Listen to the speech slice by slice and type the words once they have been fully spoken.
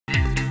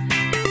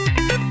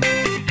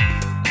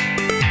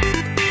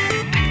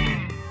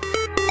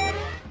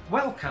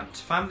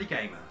family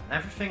gamer and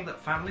everything that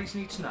families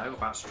need to know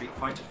about Street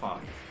Fighter V.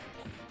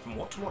 From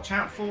what to watch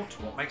out for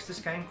to what makes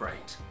this game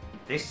great,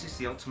 this is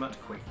the ultimate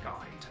quick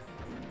guide.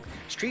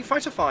 Street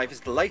Fighter V is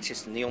the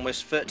latest in the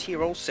almost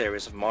 30-year-old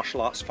series of martial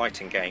arts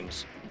fighting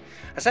games.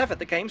 As ever,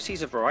 the game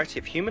sees a variety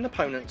of human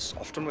opponents,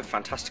 often with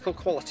fantastical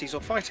qualities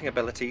or fighting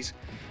abilities,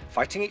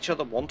 fighting each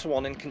other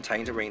one-to-one in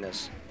contained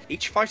arenas.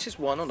 Each fight is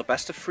won on a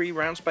best of 3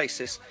 rounds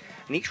basis,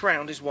 and each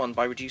round is won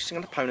by reducing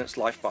an opponent's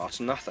life bar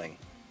to nothing.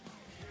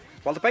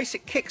 While the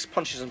basic kicks,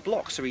 punches and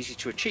blocks are easy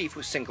to achieve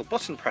with single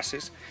button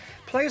presses,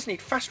 players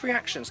need fast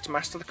reactions to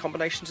master the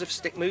combinations of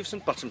stick moves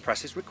and button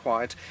presses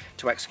required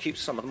to execute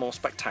some of the more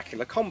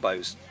spectacular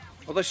combos.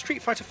 Although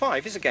Street Fighter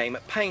V is a game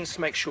at pains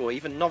to make sure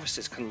even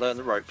novices can learn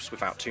the ropes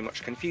without too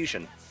much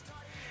confusion.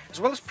 As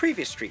well as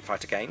previous Street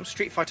Fighter games,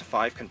 Street Fighter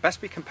V can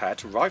best be compared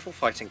to rival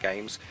fighting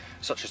games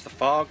such as the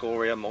far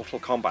gorier Mortal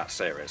Kombat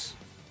series.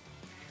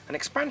 An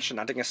expansion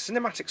adding a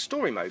cinematic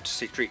story mode to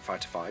Street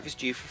Fighter V is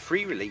due for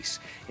free release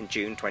in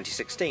June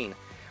 2016,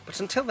 but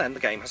until then the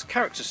game has a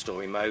character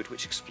story mode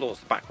which explores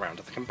the background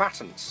of the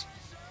combatants.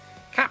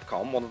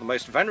 Capcom, one of the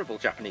most venerable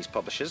Japanese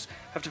publishers,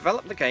 have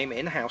developed the game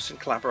in-house in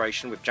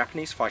collaboration with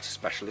Japanese fighter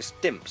specialist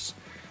DIMPS,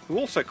 who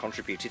also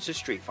contributed to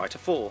Street Fighter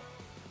IV.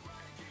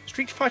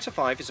 Street Fighter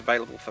V is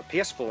available for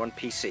PS4 and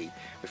PC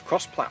with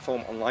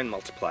cross-platform online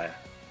multiplayer.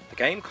 The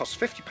game costs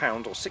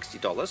 £50 or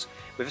 $60,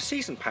 with a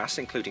season pass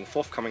including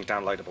forthcoming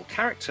downloadable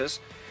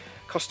characters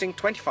costing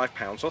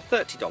 £25 or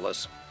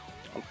 $30.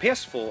 On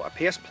PS4, a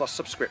PS Plus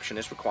subscription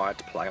is required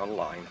to play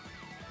online.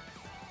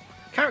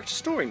 Character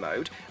story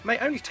mode may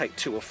only take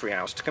 2 or 3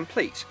 hours to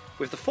complete,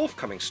 with the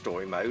forthcoming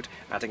story mode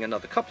adding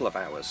another couple of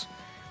hours.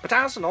 But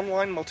as an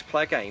online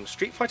multiplayer game,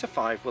 Street Fighter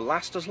V will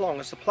last as long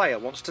as the player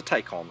wants to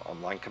take on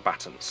online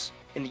combatants.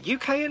 In the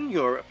UK and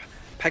Europe,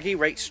 PEGI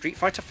rates Street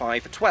Fighter V a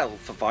 12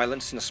 for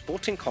violence in a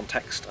sporting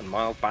context and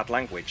mild bad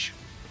language.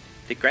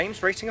 The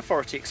Games Rating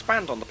Authority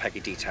expand on the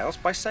PEGI details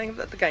by saying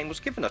that the game was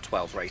given a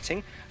 12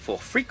 rating for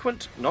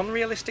frequent,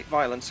 non-realistic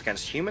violence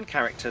against human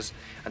characters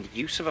and the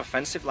use of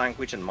offensive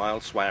language and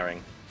mild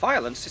swearing.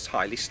 Violence is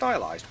highly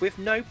stylised, with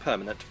no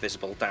permanent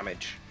visible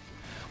damage.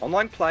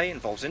 Online play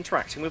involves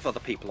interacting with other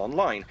people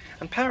online,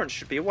 and parents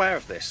should be aware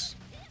of this.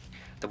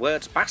 The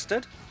words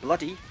bastard,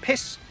 bloody,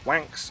 piss,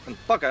 wanks and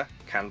bugger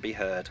can be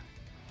heard.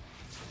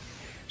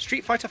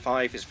 Street Fighter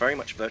V is very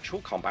much virtual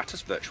combat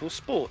as virtual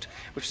sport,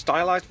 with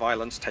stylised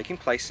violence taking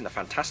place in a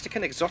fantastic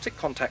and exotic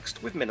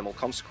context with minimal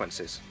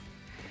consequences.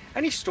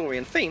 Any story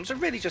and themes are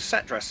really just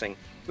set dressing,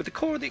 with the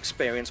core of the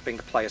experience being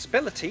the player's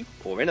ability,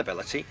 or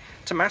inability,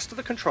 to master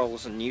the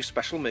controls and new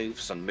special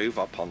moves and move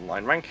up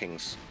online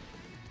rankings.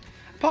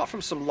 Apart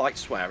from some light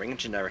swearing and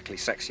generically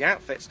sexy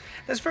outfits,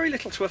 there's very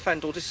little to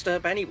offend or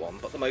disturb anyone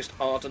but the most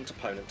ardent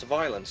opponent to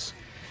violence.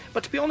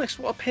 But to be honest,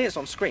 what appears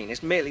on screen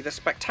is merely the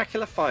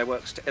spectacular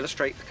fireworks to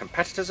illustrate the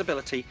competitor's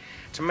ability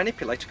to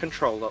manipulate a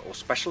controller or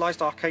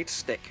specialised arcade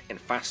stick in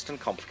fast and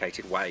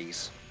complicated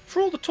ways.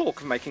 For all the talk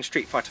of making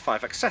Street Fighter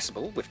V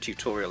accessible with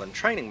tutorial and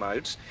training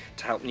modes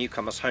to help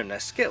newcomers hone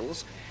their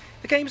skills,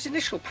 the game's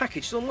initial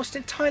package is almost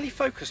entirely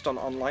focused on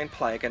online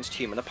play against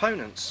human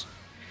opponents.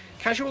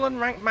 Casual and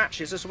ranked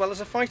matches as well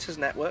as a fighters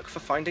network for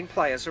finding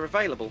players are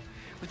available,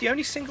 with the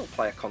only single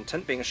player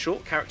content being a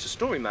short character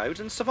story mode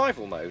and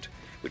survival mode,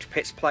 which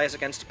pits players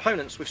against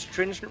opponents with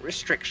stringent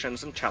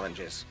restrictions and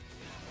challenges.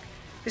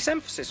 This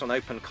emphasis on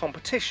open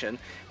competition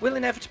will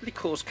inevitably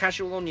cause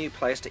casual or new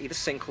players to either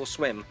sink or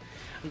swim,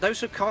 and those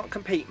who can't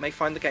compete may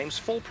find the game's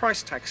full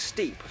price tag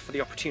steep for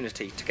the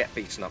opportunity to get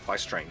beaten up by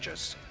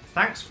strangers.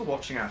 Thanks for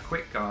watching our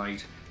quick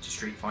guide to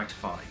Street Fighter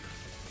V.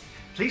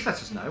 Please let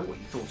us know what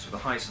you thought of the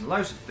highs and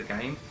lows of the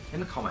game in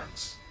the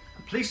comments,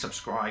 and please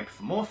subscribe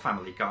for more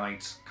family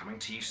guides coming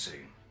to you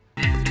soon.